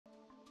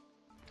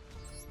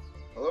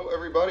Hello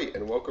everybody,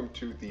 and welcome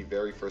to the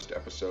very first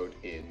episode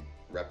in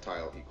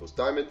Reptile equals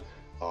Diamond,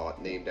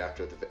 named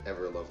after the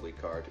ever lovely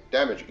card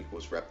Damage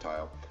equals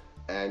Reptile.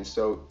 And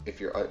so, if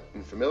you're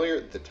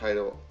unfamiliar, the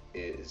title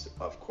is,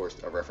 of course,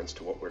 a reference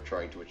to what we're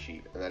trying to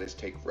achieve, and that is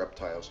take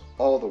reptiles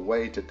all the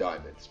way to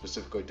Diamond,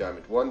 specifically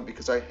Diamond 1,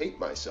 because I hate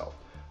myself.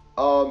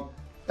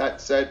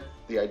 That said,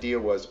 the idea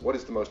was, what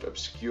is the most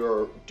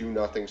obscure,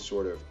 do-nothing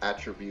sort of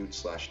attribute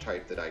slash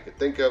type that I could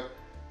think of,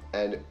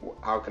 and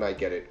how can I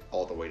get it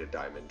all the way to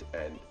Diamond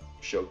and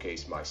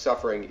showcase my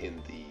suffering in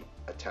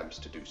the attempts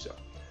to do so.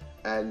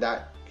 And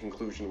that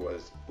conclusion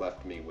was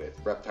left me with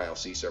Reptile,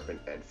 Sea Serpent,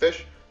 and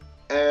Fish.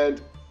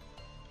 And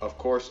of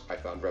course, I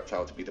found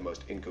Reptile to be the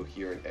most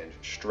incoherent and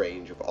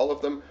strange of all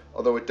of them,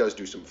 although it does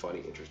do some funny,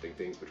 interesting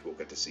things, which we'll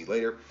get to see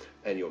later,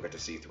 and you'll get to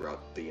see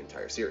throughout the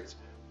entire series.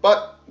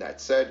 But that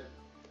said,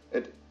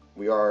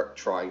 we are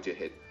trying to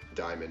hit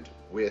Diamond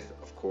with,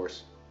 of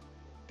course,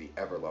 the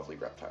ever lovely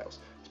reptiles,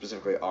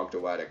 specifically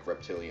Ogdoadic,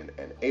 Reptilian,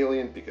 and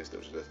Alien, because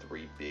those are the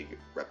three big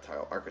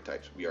reptile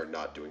archetypes. We are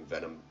not doing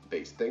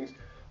venom-based things,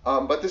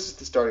 but this is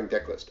the starting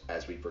deck list.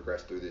 As we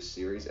progress through this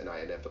series, and I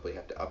inevitably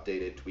have to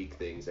update it, tweak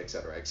things,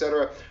 etc.,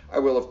 etc., I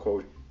will, of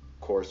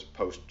course,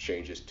 post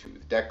changes to the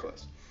deck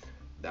list.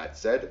 That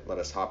said, let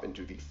us hop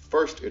into the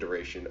first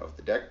iteration of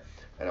the deck,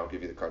 and I'll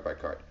give you the card by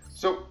card.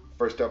 So,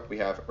 first up, we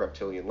have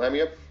Reptilian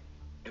Lamia.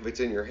 If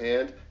it's in your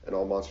hand, and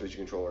all monsters you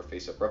control are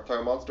face-up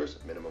reptile monsters,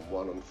 minimum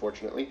 1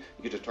 unfortunately,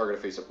 you get to target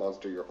a face-up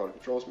monster your opponent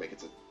controls, make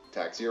its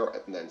attack 0,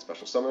 and then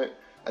special summon it,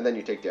 and then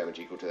you take damage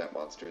equal to that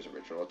monster's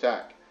original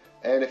attack.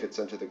 And if it's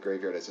sent to the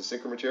graveyard as a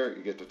synchro material,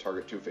 you get to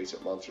target 2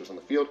 face-up monsters on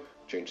the field,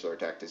 change their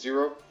attack to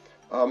 0,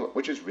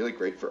 which is really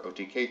great for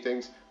OTK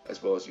things,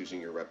 as well as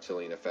using your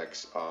reptilian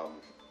effects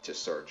to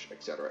search,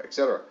 etc.,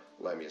 etc.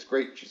 Lamia is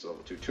great, she's a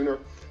level 2 tuner,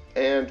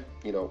 and,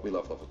 you know, we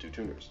love level 2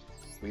 tuners.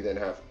 We then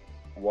have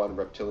one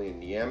Reptilian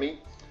Niami.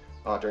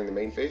 During the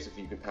main phase, if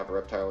you can have a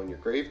reptile in your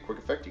grave, quick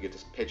effect, you get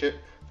to pitch it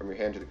from your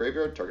hand to the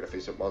graveyard, target a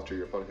face-up monster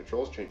your opponent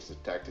controls, change its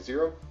attack to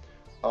 0.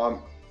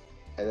 And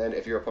then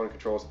if your opponent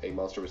controls a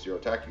monster with 0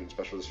 attack, you can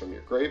special this from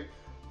your grave.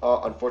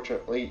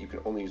 Unfortunately, you can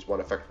only use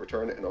one effect per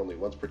turn and only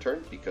once per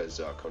turn, because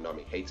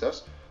Konami hates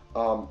us.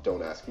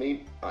 Don't ask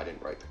me, I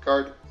didn't write the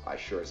card. I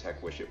sure as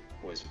heck wish it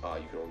was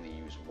you can only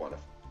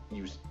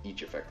use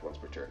each effect once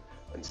per turn,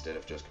 instead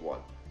of just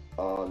one.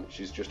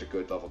 She's just a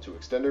good level 2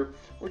 extender,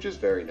 which is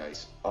very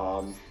nice.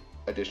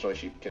 Additionally,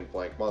 she can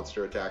blank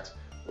monster attacks,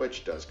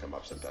 which does come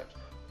up sometimes.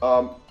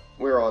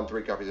 We're on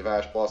 3 copies of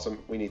Ash Blossom.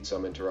 We need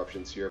some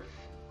interruptions here.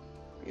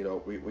 You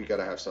know, we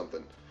gotta have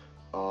something,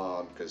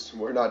 because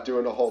we're not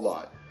doing a whole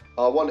lot.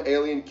 One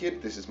Alien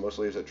Kid. This is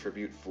mostly as a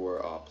tribute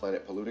for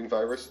Planet Polluting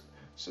Virus,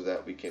 so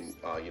that we can,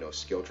 you know,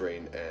 skill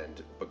drain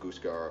and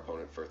Baguska our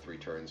opponent for 3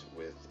 turns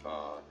with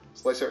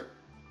Slicer.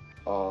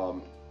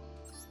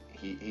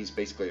 He's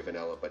basically a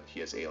vanilla, but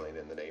he has Alien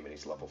in the name, and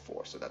he's level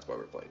 4, so that's why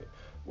we're playing him.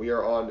 We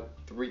are on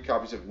 3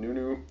 copies of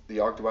Nunu, the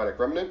Ogdoadic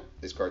Remnant.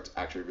 This card's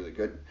actually really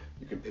good.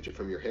 You can pitch it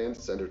from your hand,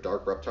 send a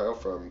Dark Reptile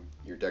from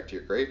your deck to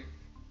your grave,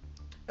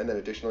 and then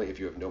additionally, if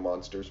you have no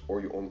monsters,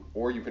 or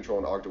you control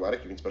an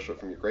Ogdoadic, you can special it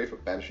from your grave,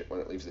 but banish it when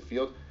it leaves the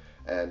field,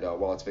 and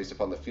while it's face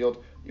up on the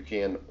field, you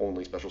can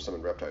only special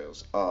summon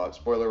reptiles.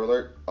 Spoiler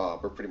alert,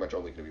 we're pretty much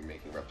only going to be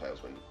making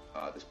reptiles when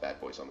this bad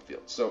boy's on the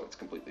field, so it's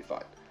completely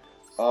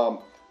fine.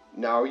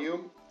 Now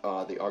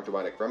the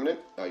Ogdoadic Remnant,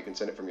 you can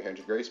send it from your hand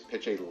to the grave,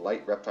 pitch a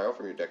light reptile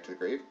from your deck to the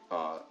grave,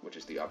 which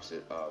is the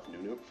opposite of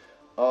Nunu.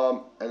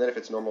 And then if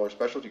it's normal or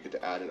special, you get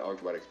to add an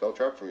Ogdoadic spell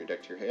trap from your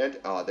deck to your hand.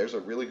 There's a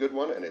really good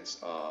one, and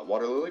it's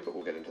Water Lily, but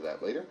we'll get into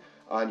that later.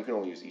 And you can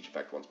only use each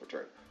effect once per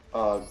turn.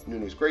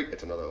 Nunu's great,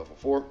 it's another level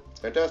 4,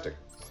 it's fantastic.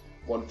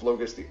 One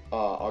Flogus, the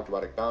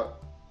Ogdoadic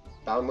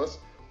Boundless.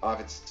 If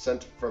it's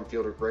sent from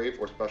field or grave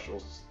or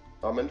special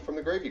summoned from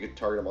the grave, you can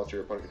target a monster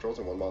your opponent controls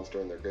and one monster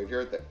in their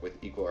graveyard that with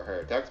equal or higher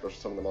attack. Special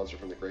summon the monster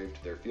from the grave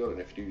to their field,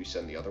 and if you do, you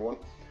send the other one.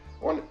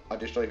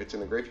 Additionally, if it's in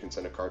the grave, you can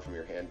send a card from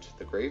your hand to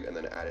the grave and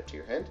then add it to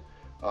your hand,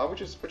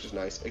 which is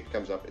nice. It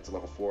comes up, it's a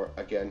level 4.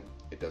 Again,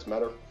 it does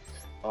matter.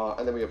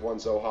 And then we have one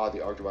Zoha, the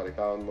Ogdoadic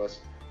Boundless.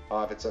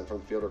 If it's sent from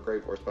the field or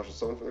grave or special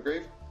summon from the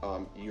grave,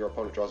 your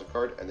opponent draws a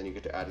card, and then you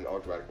get to add an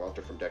Ogdoadic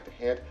monster from deck to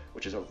hand,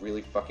 which is a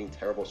really fucking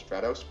terrible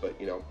Stratos, but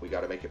you know, we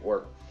gotta make it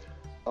work.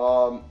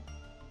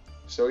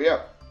 So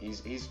yeah,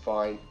 he's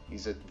fine.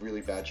 He's a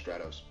really bad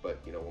Stratos, but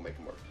you know, we'll make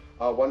him work.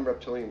 One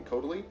Reptilian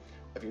Codally.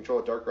 If you control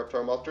a Dark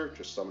Reptile monster,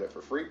 just summon it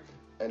for free.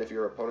 And if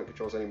your opponent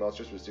controls any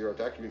monsters with 0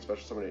 attack, you can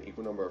special summon an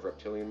equal number of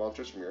Reptilian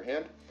monsters from your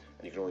hand,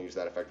 and you can only use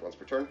that effect once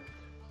per turn.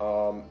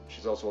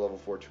 She's also a level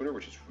 4 tuner,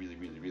 which is really,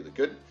 really, really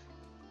good.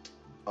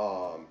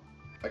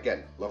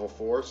 Again, level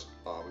 4s,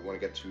 we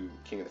want to get to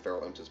King of the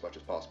Feral Imps as much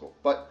as possible,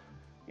 but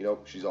you know,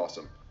 she's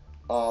awesome.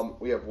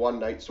 We have one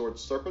Night Sword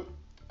Serpent.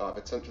 If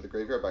it's sent to the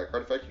graveyard by a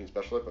card effect, you can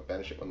special it, but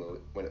banish it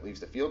when it leaves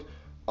the field.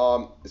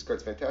 This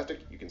card's fantastic.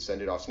 You can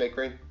send it off Snake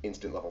Rain,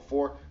 instant level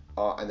 4,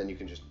 and then you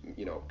can just,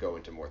 you know, go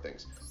into more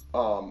things.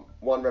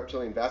 One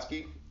Reptilian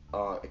Vasky.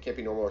 It can't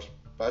be normal or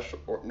special,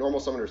 or normal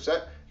summon or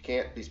set. It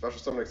can't be special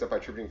summon except by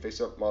attributing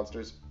face-up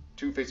monsters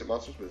 2 face-up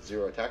monsters with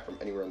 0 attack from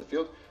anywhere on the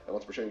field, and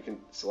once per turn you can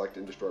select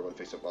and destroy 1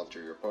 face-up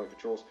monster your opponent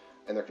controls,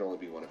 and there can only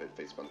be 1 of it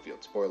face-up on the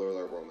field. Spoiler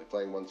alert, we're only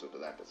playing 1, so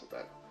that doesn't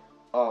matter.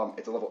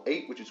 It's a level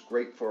 8, which is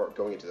great for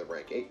going into the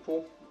rank 8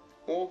 pool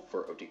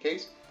for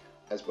OTKs,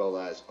 as well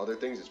as other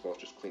things, as well as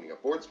just cleaning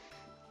up boards.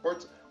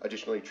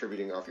 Additionally,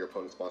 tributing off your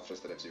opponent's monsters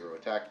that have 0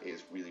 attack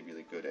is really,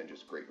 really good and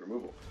just great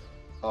removal.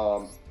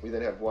 We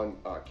then have 1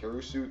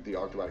 Kirusu, the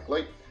Ogdoatic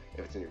Light.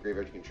 If it's in your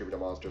graveyard, you can tribute a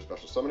monster,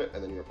 special summon it,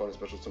 and then your opponent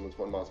special summons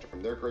 1 monster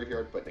from their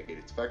graveyard, but negate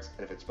its effects.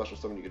 And if it's special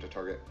summon, you get to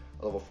target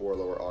a level 4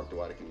 lower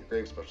Ogdoatic in your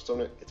grave, special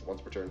summon it. It's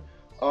once per turn.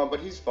 But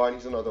he's fine.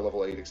 He's another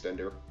level 8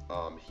 extender.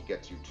 He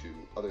gets you to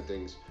other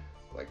things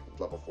like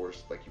level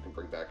 4s, like you can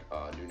bring back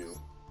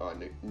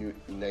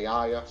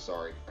Naya.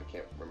 Sorry, I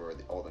can't remember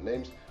all the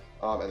names.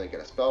 And then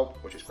get a spell,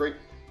 which is great.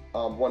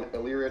 1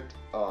 Illyriate,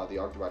 the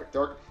Ogdoatic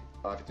Dark.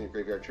 If it's in your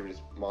graveyard, tribute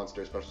this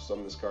monster, special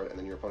summon this card, and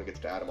then your opponent gets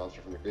to add a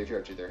monster from your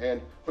graveyard to their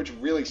hand, which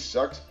really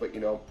sucks, but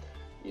you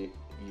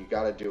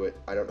gotta do it.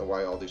 I don't know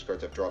why all these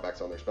cards have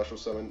drawbacks on their special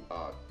summon.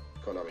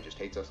 Konami just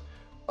hates us.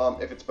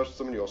 If it's special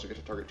summon, you also get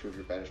to target 2 of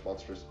your banished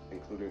monsters,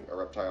 including a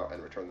reptile,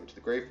 and return them to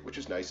the grave, which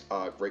is nice.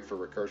 Great for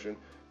recursion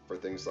for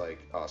things like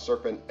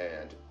Serpent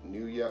and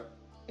Nuya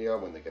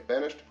when they get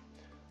banished.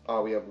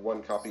 We have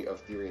 1 copy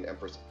of Therian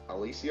Empress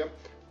Alicia.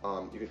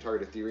 You can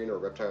target a Therian or a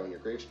reptile in your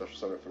grave, special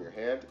summon it from your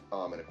hand,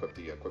 and equip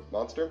the equipped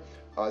monster.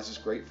 This is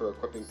great for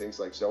equipping things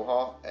like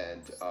Zoha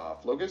and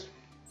Flogus.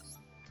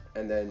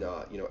 And then,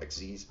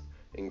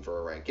 Xyzing for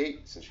a rank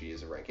 8. Since she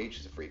is a rank 8,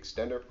 she's a free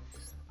extender.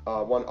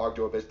 1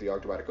 Ogdo Abyss, the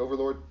Ogdoatic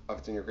Overlord. If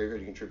it's in your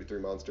graveyard, you can tribute 3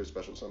 monsters,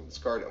 special summon this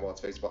card, and while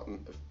it's face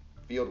button the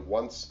field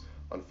once.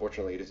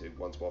 Unfortunately, it is a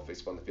once while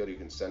face on the field. You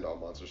can send all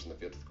monsters from the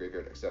field to the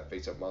graveyard, except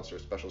face-up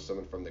monsters, special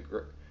summon from the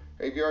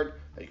graveyard.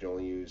 You can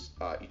only use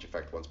each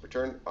effect once per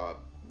turn.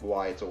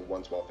 Why it's a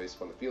once while face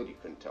on the field, you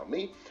couldn't tell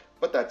me.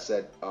 But that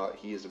said,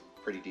 he is a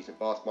pretty decent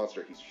boss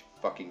monster. He's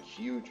fucking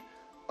huge.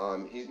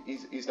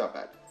 He's not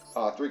bad.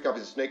 3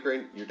 copies of Snake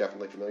Rain. You're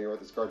definitely familiar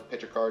with this card.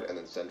 Pitch a card and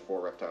then send 4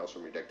 reptiles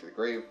from your deck to the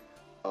grave.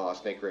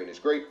 Snake Rain is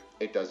great.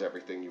 It does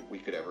everything we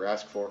could ever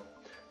ask for.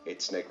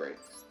 It's Snake Rain.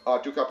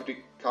 2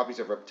 copies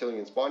of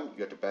Reptilian Spawn.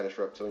 You have to banish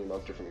a Reptilian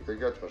monster from your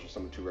graveyard, special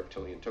summon 2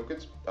 Reptilian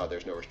tokens.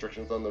 There's no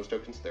restrictions on those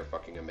tokens. They're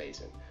fucking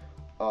amazing.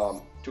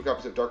 2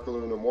 copies of Dark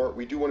Balloon or more.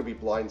 We do want to be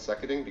blind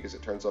seconding because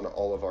it turns on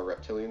all of our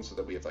Reptilians so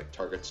that we have like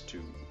targets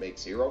to make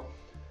 0.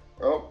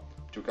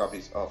 2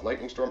 copies of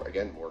Lightning Storm.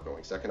 Again, more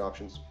going second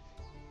options.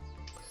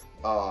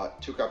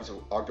 2 copies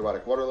of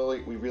Ogdoatic Water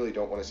Lily. We really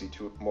don't want to see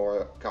 2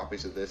 more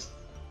copies of this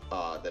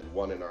than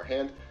 1 in our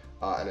hand,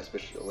 and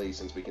especially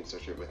since we can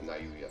search it with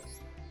Nayuya.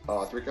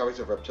 3 copies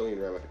of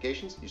Reptilian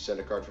Ramifications. You send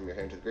a card from your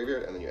hand to the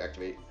graveyard, and then you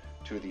activate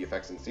 2 of the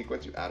effects in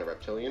sequence. You add a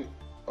Reptilian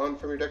from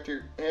your deck to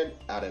your hand,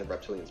 add a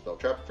Reptilian spell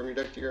trap from your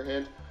deck to your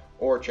hand,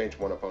 or change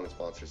 1 opponent's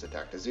monster's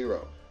attack to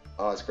 0.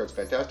 This card's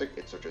fantastic.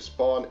 It searches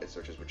Spawn, it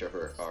searches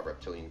whichever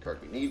Reptilian card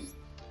we need,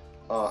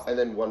 and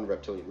then 1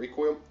 Reptilian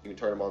Recoil. You can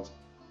target a monster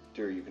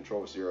you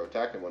control with 0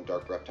 attack and 1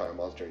 Dark Reptile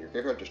monster in your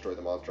graveyard, destroy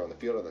the monster on the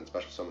field, and then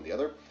special summon the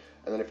other.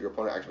 And then if your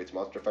opponent activates a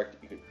monster effect,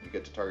 you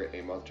get to target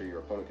a monster your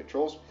opponent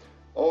controls.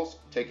 Also,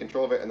 take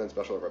control of it, and then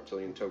special a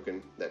Reptilian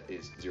token that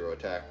is 0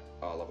 attack,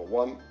 level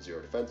 1,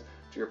 0 defense,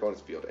 to your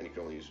opponent's field, and you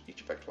can only use each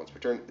effect once per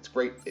turn. It's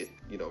great. It,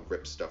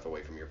 rips stuff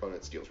away from your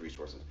opponent, steals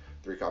resources.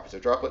 3 copies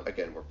of Droplet.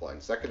 Again, we're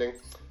blind seconding.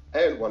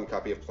 And 1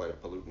 copy of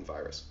Planet Pollutant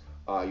Virus.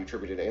 You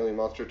tribute an alien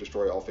monster,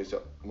 destroy all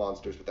face-up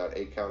monsters without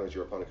 8 counters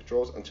your opponent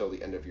controls until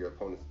the end of your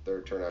opponent's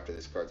 3rd turn after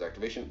this card's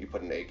activation. You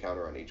put an 8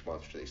 counter on each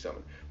monster they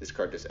summon. This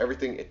card does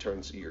everything. It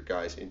turns your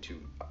guys into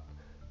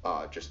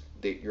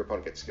your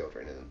opponent gets skill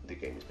drain, and the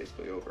game is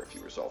basically over if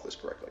you resolve this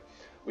correctly.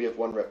 We have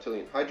 1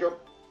 Reptilian Hydra.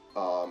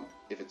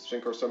 If it's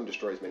Synchro Summon,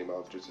 destroy as many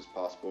monsters as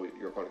possible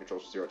your opponent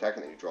controls with 0 attack,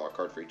 and then you draw a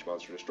card for each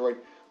monster destroyed,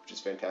 which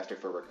is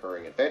fantastic for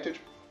recurring advantage,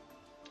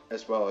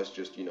 as well as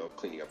just,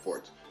 cleaning up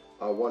boards.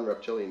 1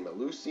 Reptilian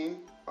Melusine.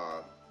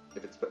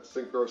 If it's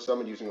Synchro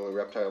Summoned using only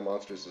reptile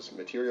monsters as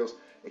materials,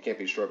 it can't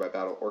be destroyed by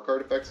battle or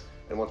card effects,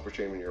 and once per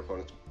turn when your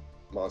opponent's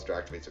monster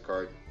activates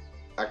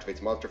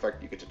a monster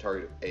effect, you get to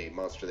target a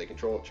monster they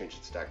control, change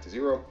its stack to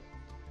 0,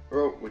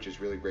 which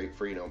is really great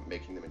for,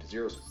 making them into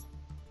zeros.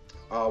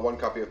 1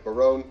 copy of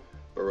Barone.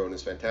 Barone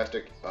is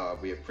fantastic.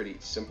 We have pretty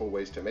simple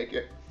ways to make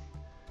it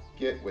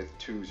with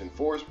 2s and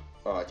 4s.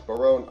 It's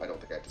Barone. I don't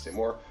think I have to say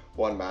more.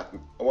 1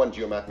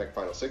 Geomathematic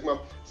Final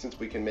Sigma. Since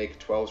we can make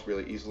 12s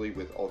really easily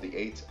with all the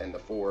 8s and the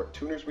 4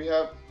 tuners we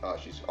have,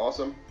 she's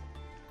awesome.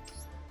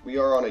 We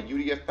are on a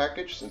UDF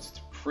package since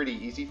it's pretty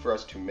easy for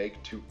us to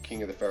make 2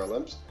 King of the Feral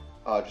Imps.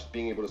 Just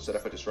being able to set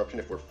up a disruption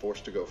if we're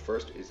forced to go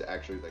first is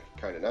actually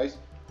kind of nice.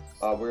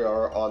 We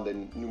are on the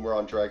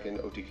Numeron Dragon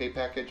OTK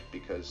package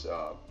because,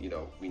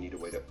 we need a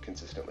way to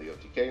consistently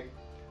OTK.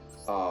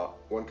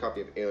 1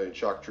 copy of Alien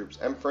Shock Troops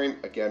M-Frame.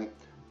 Again,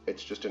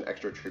 it's just an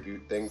extra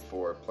tribute thing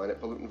for Planet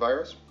Pollutant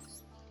Virus.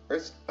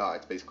 It's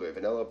basically a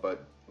vanilla,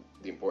 but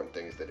the important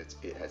thing is that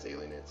it has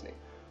alien in its name.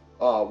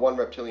 1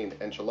 Reptilian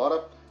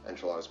Enchilada.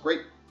 Enchilada is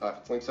great. If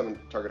it's link summon,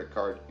 target a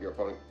card your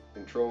opponent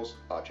controls,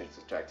 change its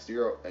attack to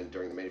 0, and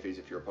during the main phase,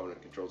 if your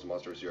opponent controls a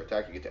monster with 0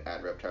 attack, you get to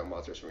add reptile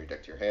monsters from your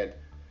deck to your hand,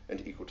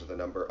 and equal to the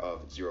number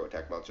of 0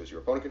 attack monsters your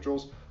opponent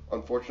controls.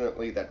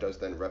 Unfortunately, that does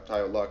then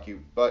reptile lock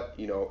you, but,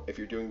 you know, if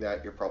you're doing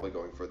that, you're probably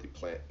going for the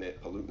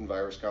planet pollutant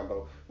virus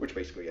combo, which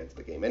basically ends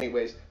the game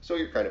anyways, so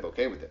you're kind of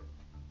okay with it.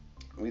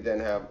 We then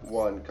have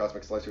one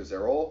Cosmic Slicer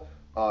Zerol,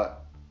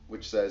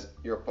 which says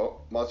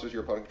monsters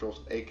your opponent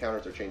controls A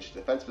counters are changed to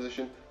defense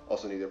position.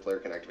 Also, neither player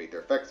can activate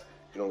their effects.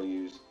 You can only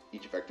use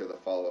each of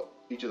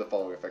the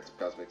following effects of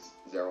Cosmic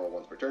Zerol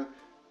once per turn.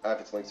 If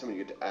it's linked to someone,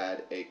 you get to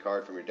add a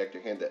card from your deck to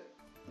your hand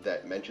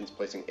that mentions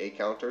placing A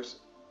counters,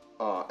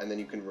 and then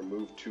you can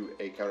remove 2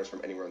 A counters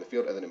from anywhere on the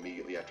field, and then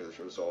immediately after this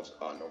resolves,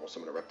 normal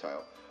summon a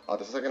reptile.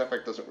 The second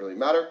effect doesn't really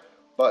matter,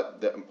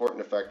 but the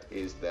important effect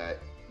is that,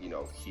 you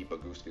know, he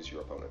Baguskas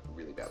your opponent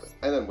really badly.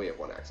 And then we have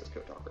 1 Access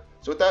Code Talker.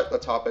 So with that,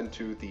 let's hop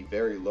into the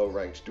very low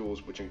ranked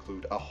duels, which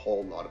include a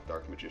whole lot of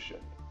Dark Magician.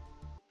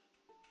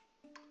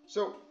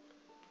 So,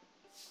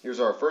 here's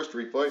our first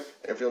replay,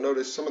 and if you'll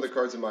notice, some of the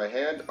cards in my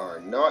hand are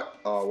not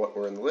what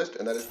were in the list,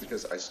 and that is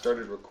because I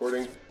started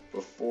recording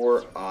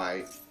before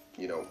I,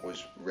 you know,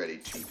 was ready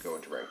to go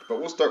into ranked. But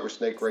we'll start with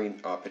Snake Rain,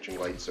 pitching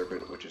Light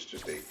Serpent, which is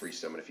just a free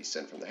summon if he's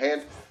sent from the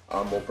hand.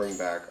 We'll bring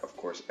back, of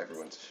course,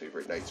 everyone's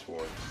favorite Night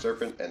Sworn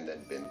Serpent, and then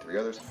bin 3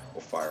 others.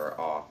 We'll fire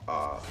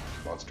off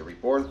Monster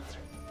Reborn,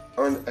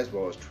 as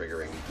well as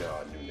triggering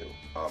Nunu.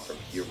 From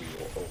here, we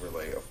will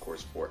overlay, of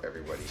course, for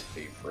everybody's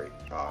favorite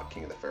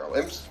King of the Feral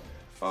Imps.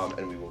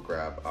 And we will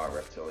grab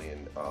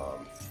Reptilian,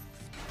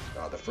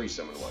 the free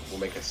summon one.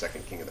 We'll make a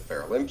second King of the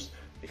Feral Imps,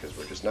 because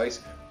we're just nice.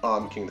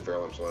 King of the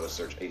Feral Imps will let us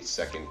search a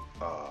second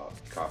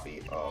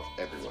copy of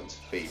everyone's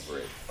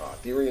favorite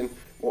Therian.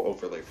 We'll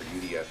overlay for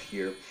UDF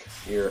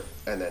here,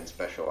 and then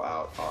special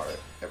out our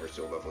ever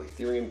so lovely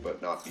Therian,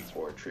 but not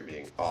before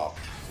attributing off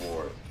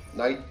for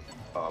Knight.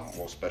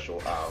 We'll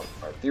special out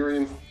our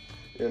Therian,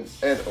 and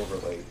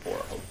overlay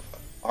for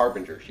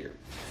Harbinger here.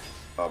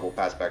 We'll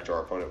pass back to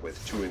our opponent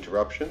with 2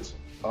 interruptions,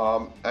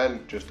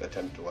 and just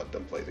attempt to let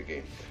them play the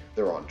game.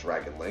 They're on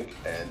Dragon Link,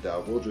 and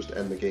we'll just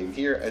end the game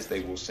here as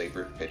they will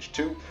Saber pitch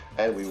 2,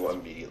 and we will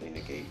immediately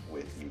negate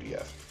with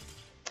UDF.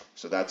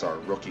 So that's our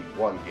Rookie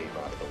 1 game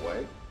out of the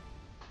way.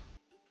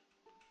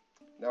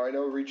 Now I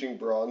know reaching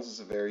Bronze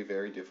is a very,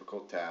 very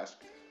difficult task,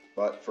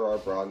 but for our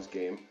Bronze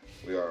game,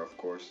 we are of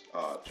course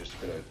just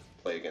going to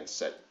play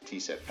against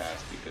T-Set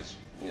Pass because,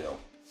 you know,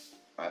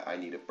 I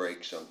need a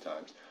break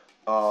sometimes.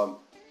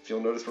 If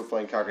you'll notice, we're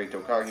playing Kage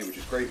Tokage, which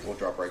is great. We'll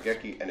drop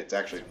Raigeki, and it's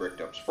actually bricked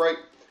up Sprite.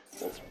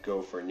 We'll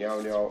go for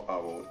Nyao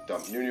Nyao, we'll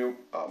dump Nunu,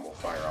 we'll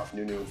fire off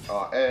Nunu,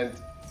 and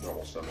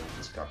normal summon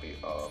this copy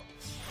of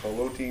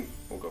Koloti.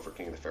 We'll go for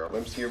King of the Feral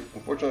Imps here.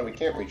 Unfortunately, we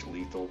can't reach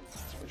lethal,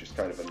 which is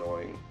kind of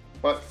annoying,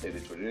 but it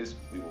is what it is.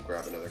 We will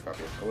grab another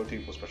copy of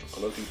Koloti, we'll special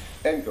Koloti,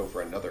 and go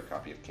for another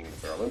copy of King of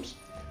the Feral Imps.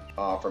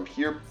 From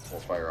here,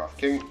 we'll fire off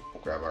King,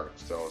 we'll grab our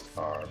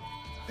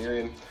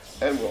Therian,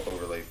 and we'll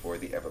overlay for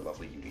the ever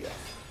lovely UDF.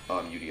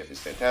 UDF is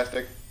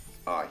fantastic.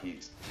 I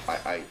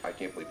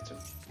can't believe it's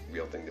a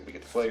real thing that we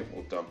get to play.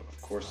 We'll dump,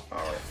 of course,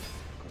 our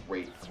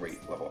great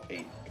level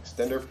 8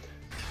 extender,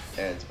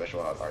 and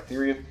special out our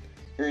Therian.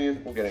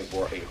 We're getting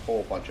for a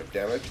whole bunch of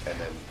damage, and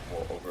then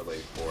we'll overlay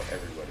for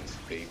everybody's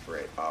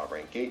favorite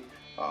rank 8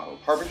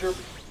 Harbinger,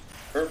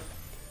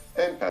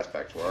 and pass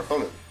back to our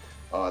opponent.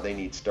 They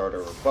need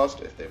starter or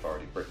bust if they've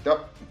already bricked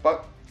up,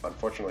 but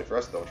unfortunately for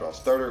us, they'll draw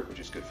starter, which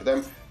is good for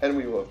them, and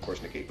we will of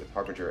course negate with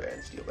Harbinger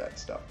and steal that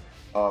stuff.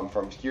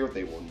 From here,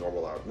 they will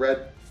normal out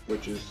red,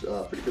 which is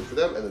pretty good for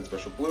them, and then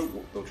special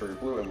blue, they'll trigger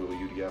blue, and we will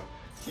UDF.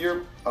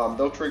 Here,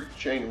 they'll trigger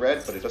chain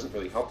red, but it doesn't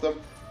really help them,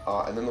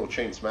 and then they'll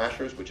chain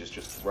smashers, which is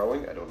just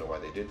throwing. I don't know why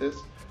they did this.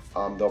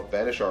 They'll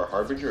banish our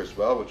Harbinger as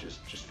well, which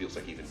just feels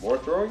like even more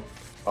throwing.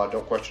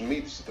 Don't question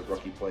me, this is the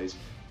rookie plays.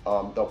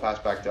 They'll pass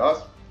back to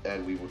us,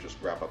 and we will just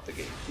wrap up the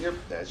game here.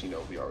 As you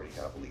know, we already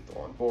have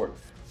lethal on board.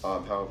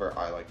 However,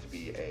 I like to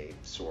be a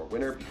sore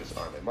winner because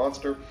I'm a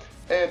monster,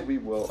 and we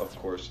will, of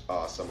course,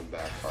 summon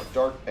back our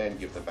Dark and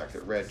give them back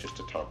their red just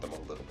to taunt them a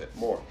little bit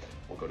more.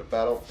 We'll go to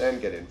battle and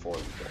get in for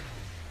lethal.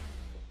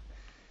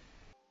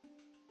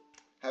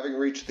 Having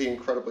reached the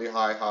incredibly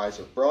high highs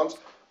of Bronze,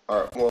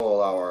 we'll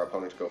allow our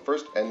opponent to go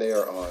first, and they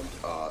are on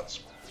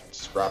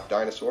Scrap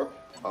Dinosaur.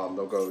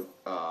 They'll go,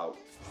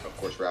 of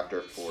course,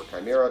 Raptor for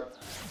Chimera,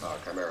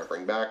 Chimera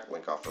bring back,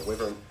 link off for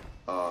Wyvern,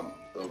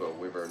 they'll go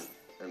Wyvern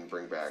and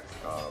bring back,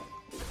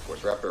 of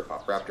course, Raptor,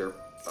 pop Raptor,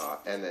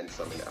 and then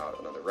summon out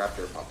another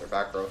Raptor, pop their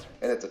back row,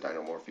 and it's a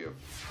Dinomorphia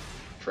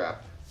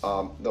trap.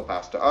 They'll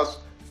pass to us,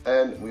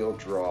 and we'll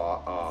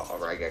draw a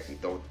Raigeki.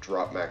 They'll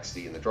drop Max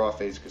C in the draw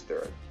phase because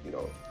they're, you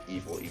know,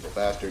 evil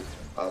bastard.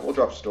 We'll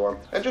drop Storm,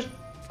 and just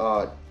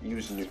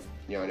use Nyao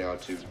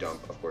Nyao to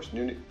dump, of course,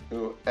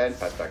 Nunu, and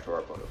pass back to our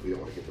opponent. We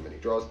don't want to give them any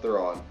draws. They're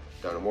on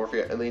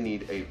Dinomorphia, and they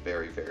need a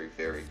very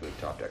good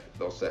top deck.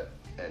 They'll set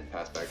and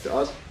pass back to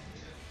us.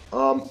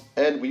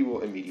 And we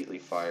will immediately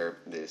fire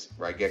this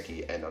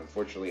Raigeki, and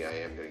unfortunately I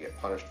am going to get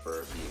punished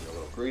for being a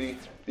little greedy,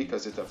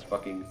 because it's a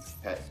fucking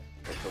pet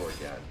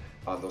Torgan.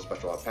 They'll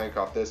special out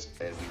Pankoff this,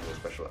 and we will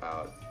special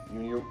out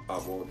Yugioh.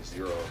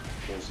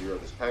 We'll zero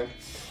this Pank,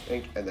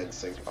 and then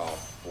sink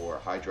off for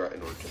Hydra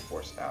in order to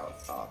force out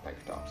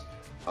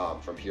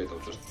Pankatops. From here, they'll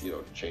just,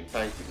 chain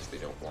Pank because they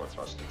don't want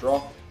us to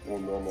draw. We'll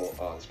normal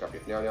this copy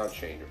of Yugioh,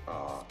 chain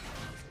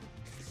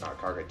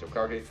Kage to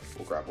Kage.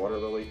 We'll grab Water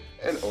Lily,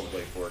 and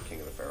overlay for King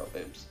of the Feral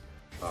Imps.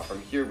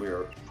 From here, we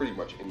are pretty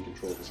much in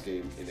control of this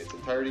game in its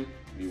entirety.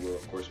 We will,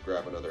 of course,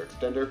 grab another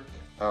extender,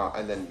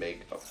 and then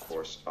make, of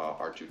course,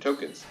 our 2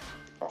 tokens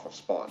off of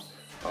spawn.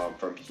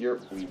 From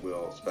here, we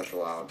will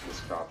special out this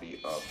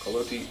copy of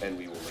Kaloti, and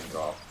we will link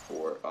off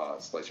for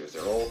Slicer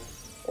Zerol,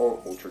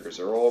 or we'll trigger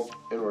Zerol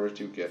in order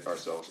to get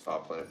ourselves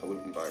Planet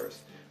Pollutant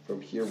Virus.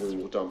 From here, we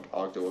will dump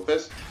Yugioh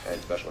Abyss and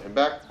special him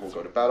back. We'll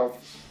go to battle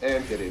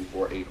and get in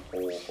for a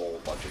whole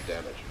bunch of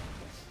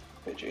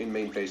damage. In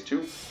main phase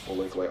 2, we'll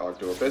link away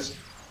Yugioh Abyss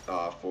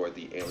for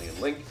the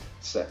Alien Link,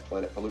 set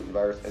Planet Pollutant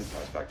Virus, and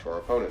pass back to our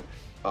opponent.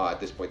 At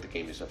this point, the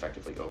game is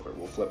effectively over.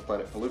 We'll flip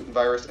Planet Pollutant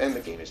Virus, and the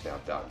game is now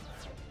done.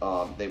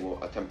 They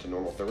will attempt to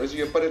normal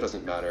Therizia, but it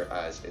doesn't matter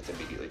as it's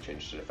immediately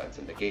changed to defense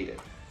and negated.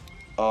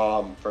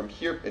 From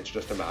here, it's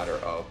just a matter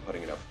of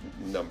putting enough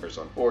numbers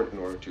on board in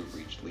order to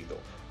reach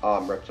lethal.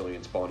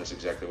 Reptilian spawn is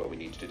exactly what we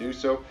need to do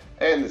so,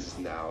 and this is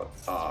now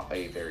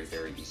a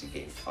very easy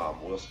game.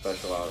 We'll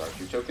special out our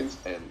 2 tokens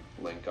and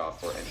link off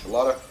for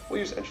Enchilada. We'll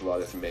use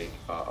Enchilada to make,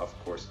 of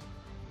course,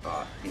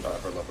 our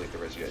lovely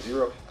Therizia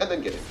 0, and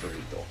then get in for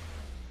lethal.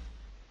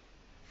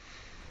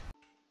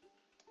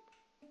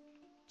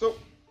 So,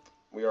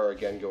 we are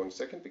again going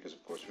second because,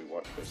 of course, we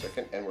want to go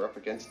second, and we're up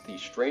against the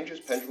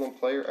strangest Pendulum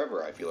player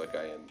ever. I feel like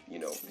I am,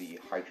 the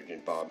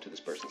hydrogen bomb to this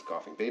person's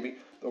coughing baby.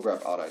 They'll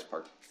grab Odd Eyes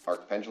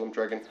Arc Pendulum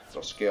Dragon,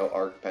 they'll scale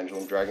Arc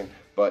Pendulum Dragon,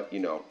 but,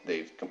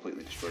 they've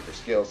completely destroyed their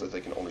scales as they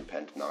can only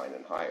pend 9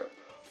 and higher.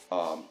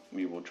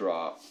 We will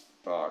draw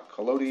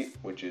Kaloti,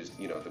 which is,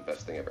 the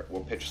best thing ever.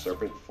 We'll pitch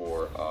Serpent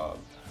for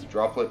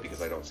Droplet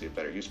because I don't see a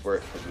better use for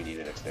it because we need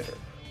an extender.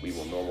 We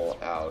will normal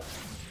out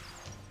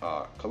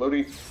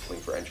Kaloti,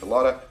 link for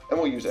Enchilada, and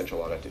we'll use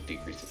Enchilada to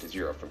decrease it to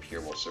 0. From here,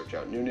 we'll search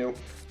out Nunu,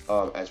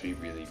 as we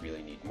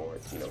really need more,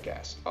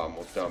 gas.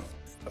 We'll dump,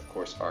 of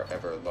course, our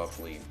ever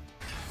lovely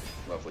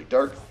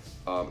Dark,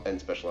 and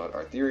special out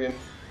our Therian,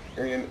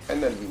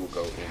 and then we will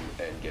go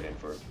in and get in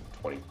for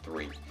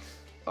 23.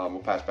 We'll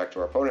pass back to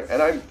our opponent,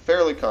 and I'm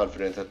fairly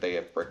confident that they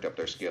have bricked up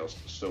their scales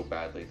so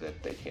badly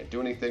that they can't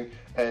do anything,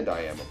 and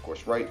I am, of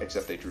course, right,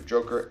 except they drew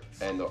Joker,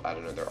 and they'll add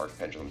another Arc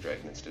Pendulum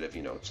Dragon instead of,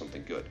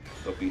 something good.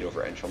 They'll beat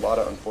over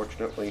Enchilada,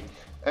 unfortunately,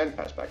 and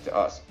pass back to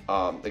us.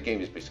 The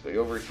game is basically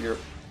over here.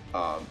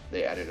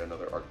 They added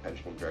another Arc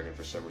Pendulum Dragon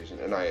for some reason,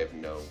 and I have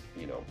no,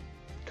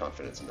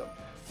 confidence in them.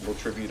 We'll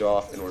tribute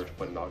off in order to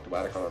put an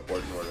Automatic on our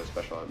board in order to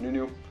special out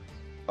Nunu,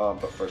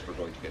 but first we're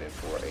going to get in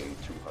for a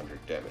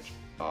 200 damage.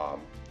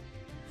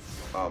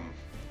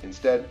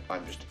 Instead,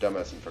 I'm just a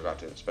dumbass and forgot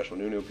to special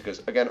Nunu because,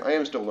 again, I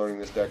am still learning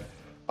this deck.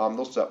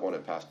 They'll set one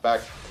and pass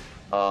back.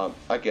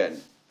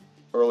 Again,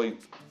 early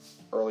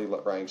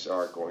ranks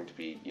are going to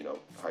be,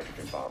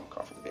 Hydrogen Bomb,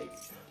 Coughing Baby.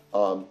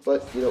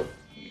 But, you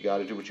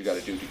gotta do what you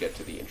gotta do to get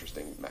to the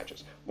interesting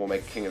matches. We'll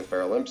make King of the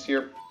Feral Imps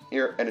here,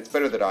 and it's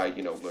better that I,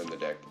 learn the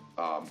deck.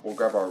 We'll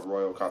grab our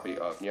royal copy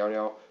of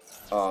Yugioh,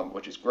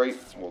 which is great.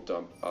 We'll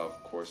dump,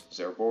 of course,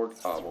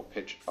 Zerborg. We'll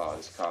pitch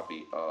this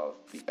copy of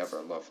the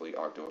ever lovely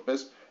Yugioh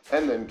Abyss,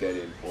 and then get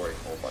in for a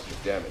whole bunch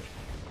of damage,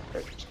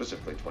 right?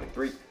 Specifically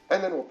 23,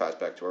 and then we'll pass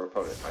back to our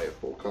opponent. I have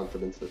full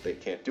confidence that they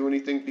can't do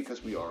anything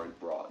because we are in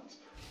bronze.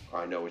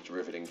 I know it's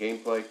riveting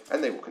gameplay,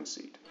 and they will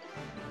concede.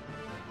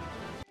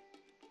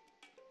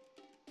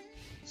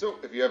 So,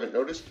 if you haven't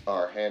noticed,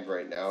 our hand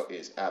right now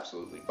is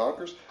absolutely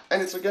bonkers,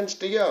 and it's against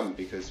DM,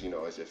 because,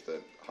 as if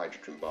the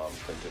Hydrogen Bomb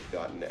couldn't have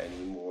gotten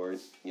any more,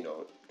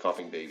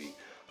 Coughing Baby,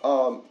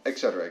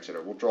 etc.,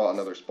 etc. We'll draw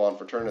another spawn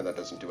for turn, and that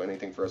doesn't do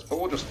anything for us, but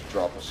we'll just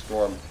drop a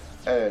Storm,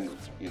 and,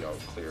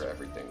 clear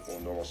everything. We'll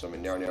normal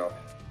summon Yugioh,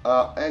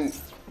 and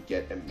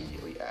get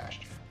immediately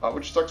ashed,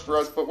 which sucks for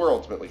us, but we're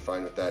ultimately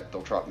fine with that.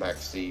 They'll drop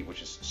Max C,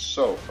 which is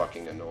so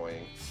fucking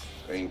annoying.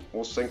 I mean,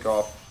 we'll sync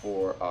off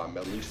for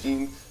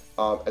Melusine,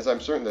 as I'm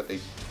certain that they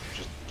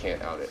just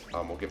can't out it.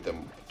 We'll give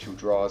them 2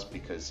 draws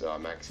because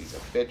Maxi's a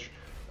bitch,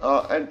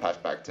 and pass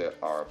back to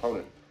our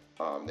opponent.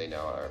 They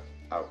now are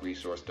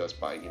out-resourced us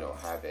by,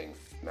 having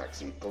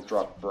Maxi. They'll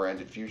drop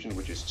Branded Fusion,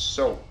 which is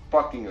so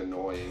fucking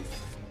annoying.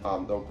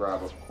 They'll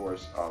grab, of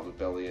course,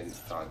 Lubellion,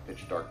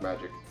 pitch Dark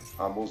Magic.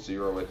 We'll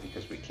zero it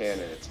because we can,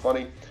 and it's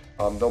funny.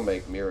 They'll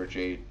make Mirror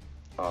Jade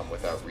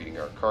without reading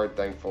our card,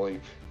 thankfully,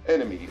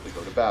 and immediately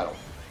go to battle.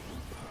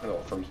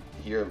 From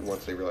here,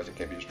 once they realize it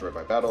can't be destroyed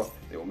by battle,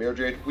 they will Mirror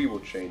Jade. We will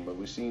chain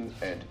Melusine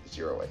and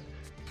zero it,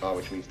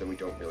 which means then we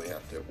don't really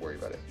have to worry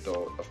about it.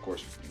 They'll, of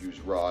course, use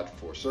Rod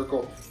for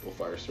Circle. We'll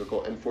fire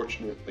Circle, and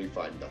fortunately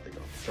find nothing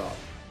off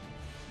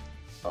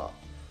the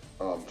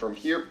top. From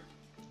here,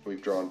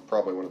 we've drawn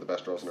probably one of the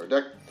best draws in our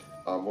deck.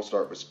 We'll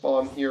start with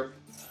Spawn here,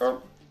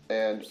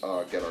 and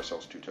get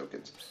ourselves 2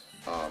 tokens.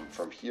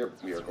 From here,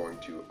 we are going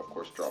to, of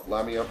course, drop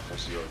Lamia. We'll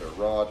zero their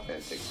Rod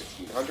and take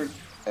 1600,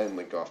 and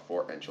link off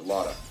for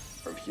Enchilada.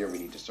 From here, we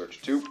need to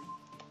search 2.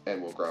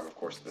 and we'll grab, of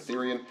course, the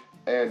Therian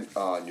and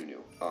Nunu.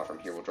 From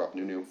here, we'll drop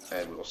Nunu,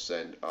 and we will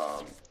send,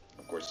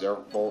 of course,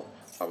 Zerbolt.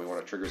 We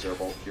want to trigger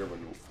Zerbolt here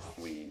when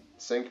we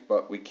sync,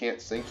 but we can't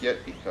sync yet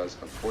because,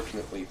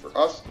 unfortunately for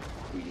us,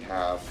 we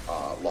have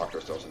locked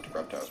ourselves into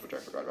reptiles, which I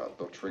forgot about.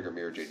 They'll trigger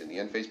Mirror Jade in the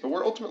end phase, but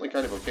we're ultimately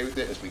kind of okay with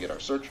it as we get our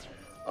search.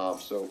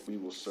 So we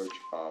will search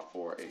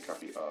for a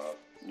copy of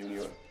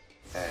Nunu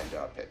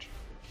and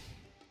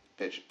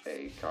pitch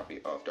a copy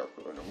of Dark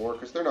Ruler No More,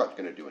 because they're not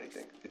going to do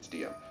anything. It's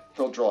DM.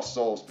 He'll draw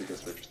souls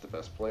because they're just the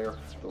best player.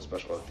 They'll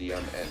special out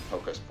DM and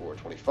poke us for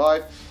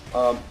 25.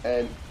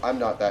 And I'm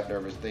not that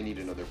nervous. They need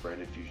another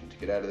branded fusion to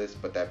get out of this,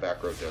 but that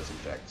back row does in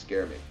fact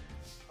scare me.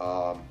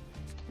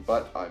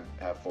 But I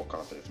have full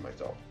confidence in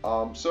myself.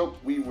 So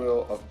we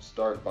will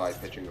start by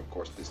pitching, of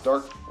course, this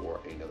Dark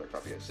for another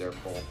copy of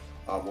Zerbolt.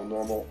 We'll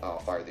normal,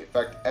 fire the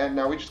effect, and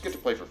now we just get to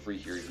play for free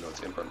here, even though it's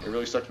imperm. It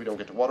really sucks we don't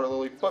get to Water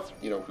Lily, but,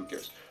 you know, who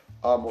cares.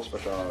 We'll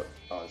special out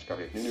this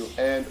copy of Nunu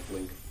and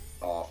blink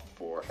off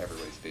for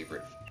everybody's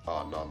favorite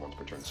non-once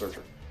per turn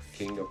searcher,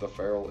 King of the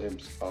Feral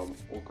Imps.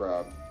 We'll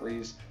grab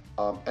Reese,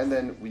 and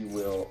then we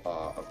will,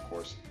 of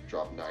course,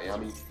 drop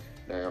Naomi.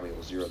 Naomi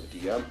will zero the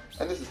DM,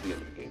 and this is the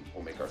end of the game.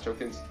 We'll make our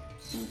tokens,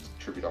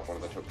 tribute off one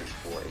of the tokens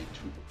for a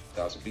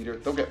 2,000 beater.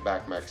 They'll get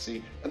back Max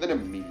C, and then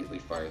immediately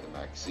fire the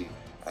Max C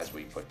as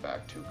we put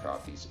back 2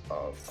 copies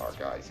of our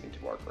guys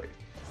into our grave.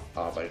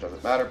 But it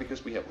doesn't matter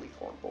because we have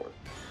Lethal on board.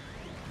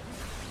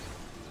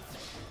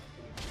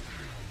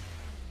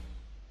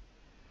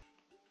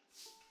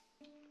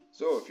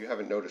 So if you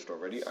haven't noticed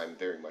already, I'm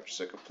very much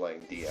sick of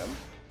playing DM,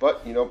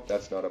 but you know,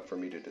 that's not up for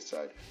me to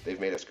decide. They've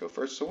made us go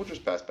first, so we'll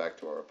just pass back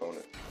to our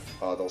opponent.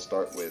 They'll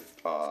start with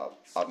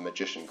a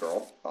Magician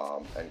Girl,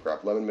 and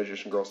grab Lemon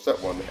Magician Girl,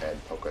 set 1,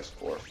 and poke us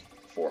for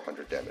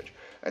 400 damage.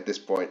 At this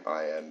point,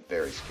 I am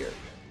very scared.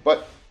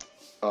 But,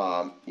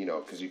 you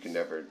know, because you can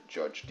never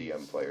judge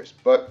DM players,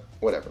 but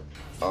whatever.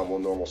 We'll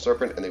normal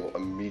Serpent, and they will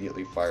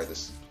immediately fire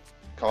this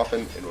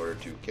Coffin in order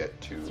to get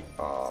to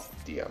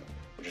DM.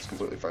 Which is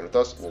completely fine with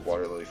us. We'll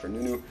Water Lily for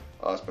Nunu,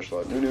 special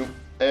out Nunu,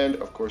 and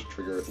of course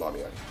trigger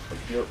Lamiai. From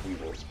here we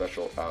will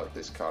special out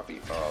this copy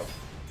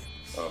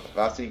of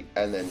Vasi,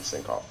 and then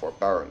sync off for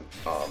Baron.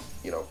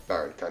 You know,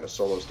 Baron kind of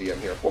solos DM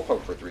here. We'll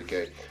poke for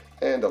 3k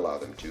and allow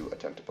them to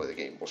attempt to play the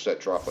game. We'll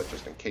set Droplet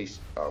just in case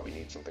we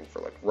need something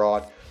for like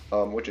Rod,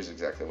 which is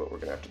exactly what we're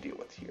going to have to deal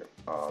with here.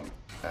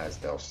 As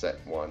they'll set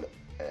 1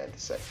 and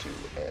set 2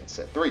 and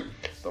set 3.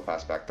 They'll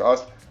pass back to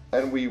us,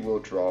 and we will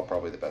draw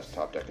probably the best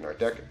top deck in our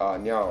deck.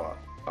 Nyawa.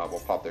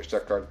 We'll pop their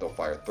set card, they'll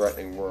fire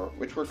Threatening Roar,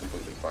 which we're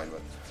completely fine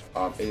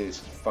with. It is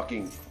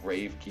fucking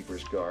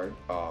Gravekeeper's Guard,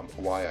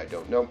 why I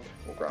don't know.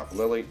 We'll grab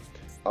Lily,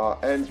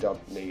 and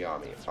dump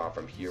Naomi.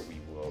 From here we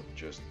will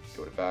just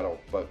go to battle,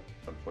 but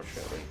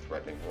unfortunately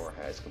Threatening Roar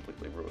has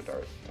completely ruined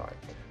our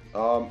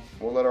time.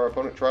 We'll let our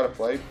opponent try to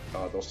play,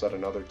 they'll set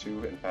another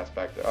 2 and pass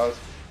back to us.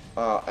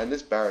 And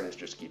this Baron is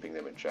just keeping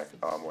them in check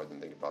more than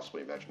they can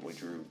possibly imagine. We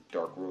drew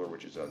Dark Ruler,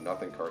 which is a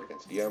nothing card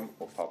against DM.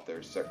 We'll pop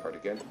their set card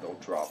again. They'll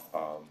drop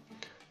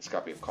this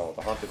copy of Call of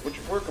the Haunted, which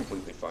we're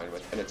completely fine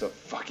with. And it's a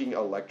fucking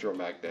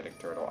electromagnetic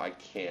turtle. I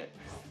can't.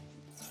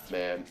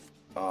 Man.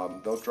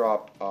 They'll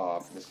drop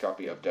this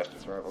copy of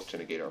Destined Rivals to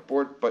negate our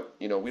board. But,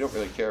 you know, we don't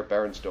really care.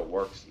 Baron still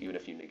works, even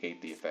if you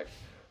negate the effect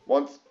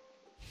once.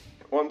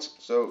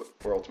 So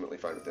we're ultimately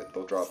fine with it.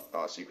 They'll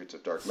drop Secrets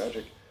of Dark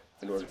Magic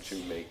in order to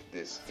make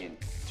this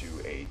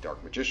into a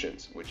Dark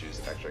Magician's, which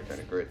is actually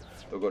kind of great.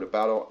 They'll go to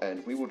battle,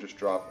 and we will just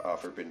drop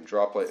Forbidden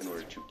Droplet in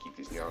order to keep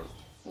these Nyawa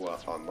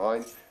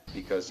online,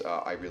 because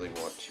I really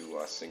want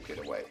to sync it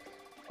away.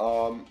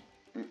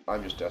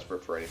 I'm just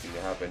desperate for anything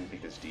to happen,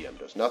 because DM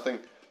does nothing.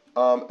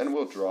 And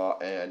we'll draw,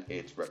 and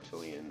it's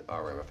Reptilian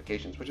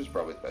Ramifications, which is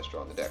probably the best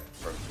draw in the deck.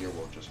 From here,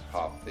 we'll just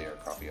pop their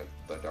copy of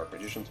the Dark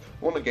Magicians.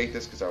 We'll negate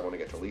this, because I want to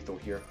get to lethal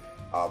here.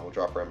 We'll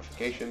drop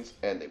Ramifications,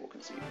 and they will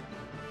concede.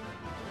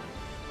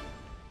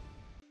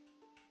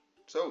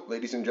 So,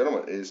 ladies and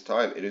gentlemen, it is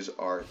time. It is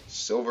our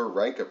silver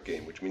rank-up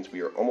game, which means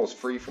we are almost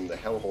free from the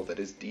hellhole that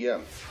is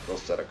DM. They'll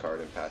set a card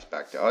and pass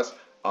back to us.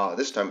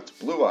 This time it's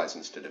Blue Eyes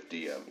instead of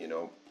DM, you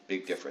know.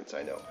 Big difference,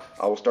 I know.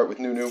 We'll start with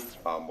Nunu.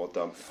 We'll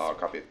dump a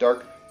copy of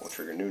Dark. We'll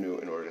trigger Nunu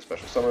in order to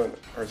special summon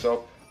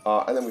herself.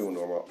 And then we will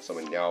normal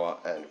summon Nyawa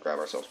and grab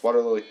ourselves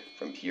Water Lily.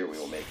 From here, we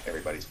will make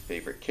everybody's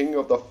favorite King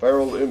of the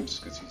Feral Imps,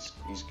 because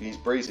he's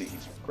brazy,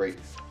 he's great.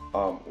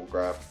 We'll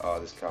grab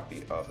this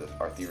copy of the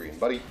Arthurian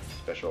Buddy,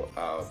 special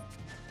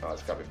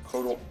this copy of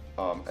Codal,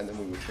 and then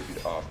we will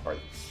tribute off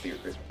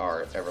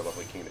our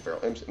ever-lovely King of the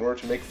Feral Imps in order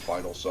to make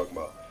Final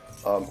Sugma.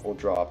 We'll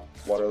drop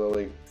Water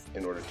Lily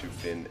in order to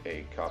bin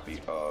a copy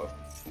of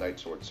Night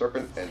Sword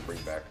Serpent and bring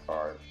back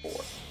our 4.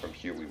 From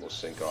here we will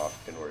sync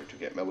off in order to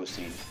get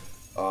Melusine,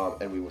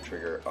 and we will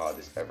trigger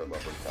this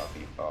ever-lovely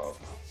copy of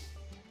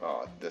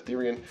the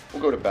Therian.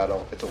 We'll go to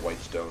battle. It's a white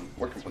stone.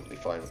 We're completely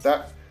fine with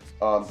that.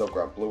 They'll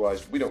grab Blue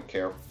Eyes. We don't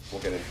care.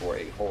 We'll get in for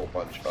a whole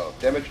bunch of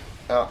damage.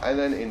 And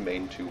then in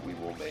main 2, we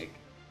will make,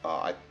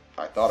 I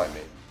thought I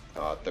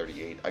made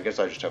 38. I guess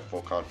I just have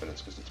full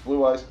confidence because it's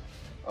Blue Eyes.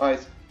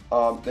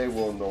 They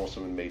will normal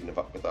summon Maiden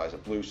with Eyes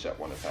of Blue, set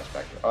 1 and pass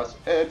back to us,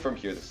 and from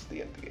here this is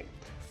the end of the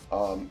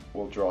game.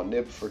 We'll draw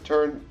Nib for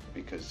turn,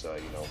 because,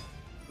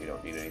 we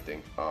don't need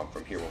anything.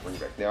 From here we'll bring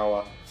back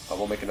Nawa.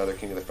 We'll make another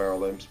King of the Feral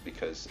Limbs,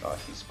 because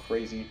he's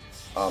crazy.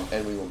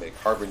 And we will make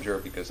Harbinger,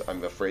 because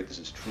I'm afraid this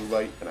is True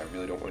Light, and I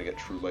really don't want to get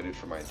True Lighted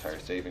for my entire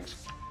savings.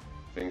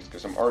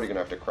 Because I'm already going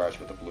to have to crash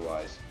with the Blue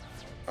Eyes.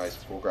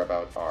 We'll grab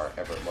out our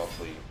ever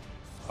lovely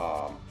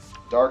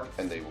Dark,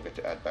 and they will get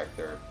to add back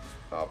their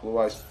Blue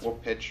Eyes. We'll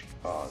pitch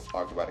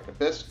Acrobatic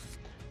Abyss,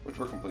 which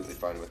we're completely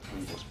fine with. We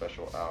will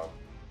special out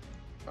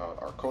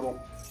our Kodal,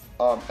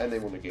 and they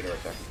will negate our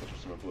attack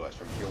with some Blue Eyes.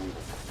 From here, we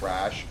will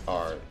crash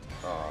our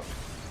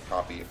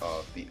copy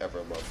of the ever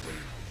lovely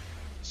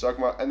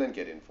Sugma, and then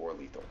get in for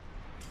lethal.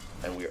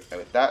 And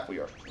with that, we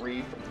are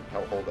free from the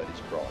hellhole that is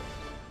Brawl.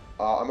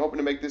 I'm hoping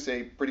to make this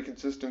a pretty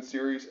consistent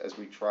series as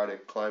we try to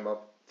climb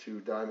up to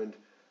Diamond.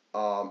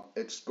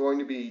 It's going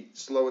to be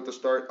slow at the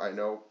start, I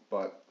know,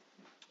 but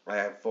I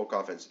have full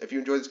confidence. If you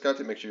enjoyed this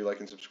content, make sure you like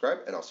and subscribe,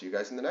 and I'll see you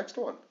guys in the next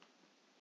one.